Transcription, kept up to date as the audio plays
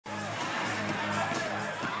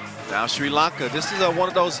Now Sri Lanka, this is one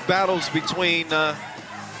of those battles between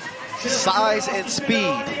size and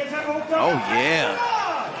speed. Oh yeah.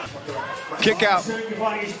 Kick out,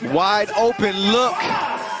 wide open look.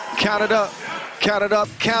 Count it up, count it up,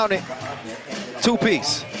 count it.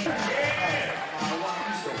 Two-piece.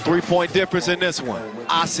 3-point difference in this one.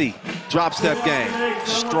 Aussie, drop step game,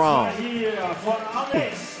 strong.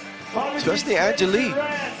 Especially Angelique.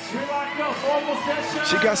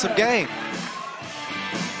 She got some game.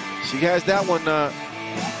 She has that one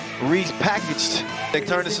repackaged. They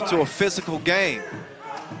turn this into a physical game.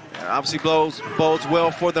 And obviously bodes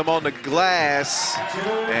well for them on the glass.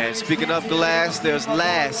 And speaking of glass, there's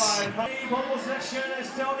Lass.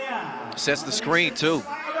 Sets the screen too.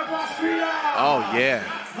 Oh yeah,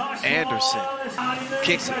 Anderson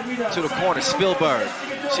kicks it to the corner. Spielberg,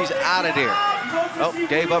 she's out of there. Oh,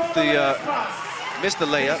 gave up the, missed the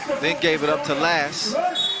layup, then gave it up to Lass.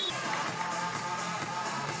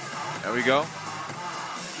 There we go.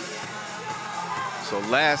 So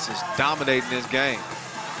Lass is dominating this game.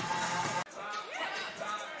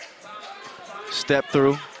 Step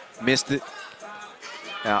through, missed it.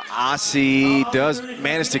 Now Aussie does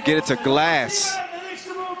manage to get it to glass.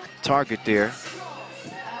 Target there.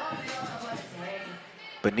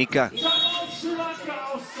 Banika.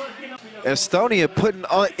 Estonia putting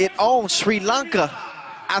it on Sri Lanka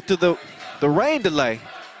after the rain delay.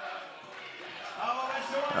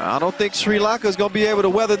 I don't think Sri Lanka is going to be able to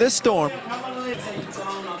weather this storm.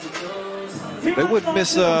 They wouldn't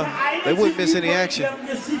miss any action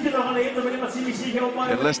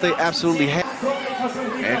unless they absolutely have.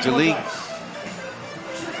 Angelique.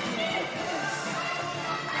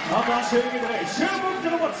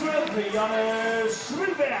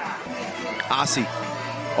 Aussie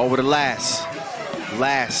over to Lass.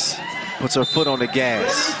 Lass puts her foot on the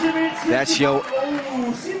gas. That's your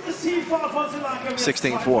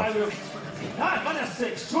 16-4.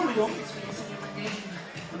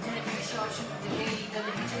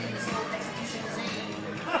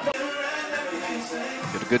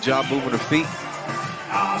 Did a good job moving her feet.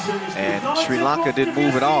 And Sri Lanka didn't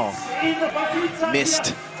move at all.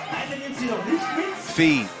 Missed.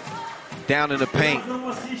 Feed. Down in the paint.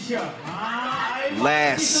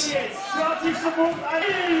 Lass.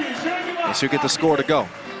 And she'll get the score to go.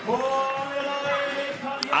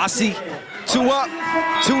 Aussie, 2 up,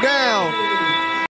 2 down.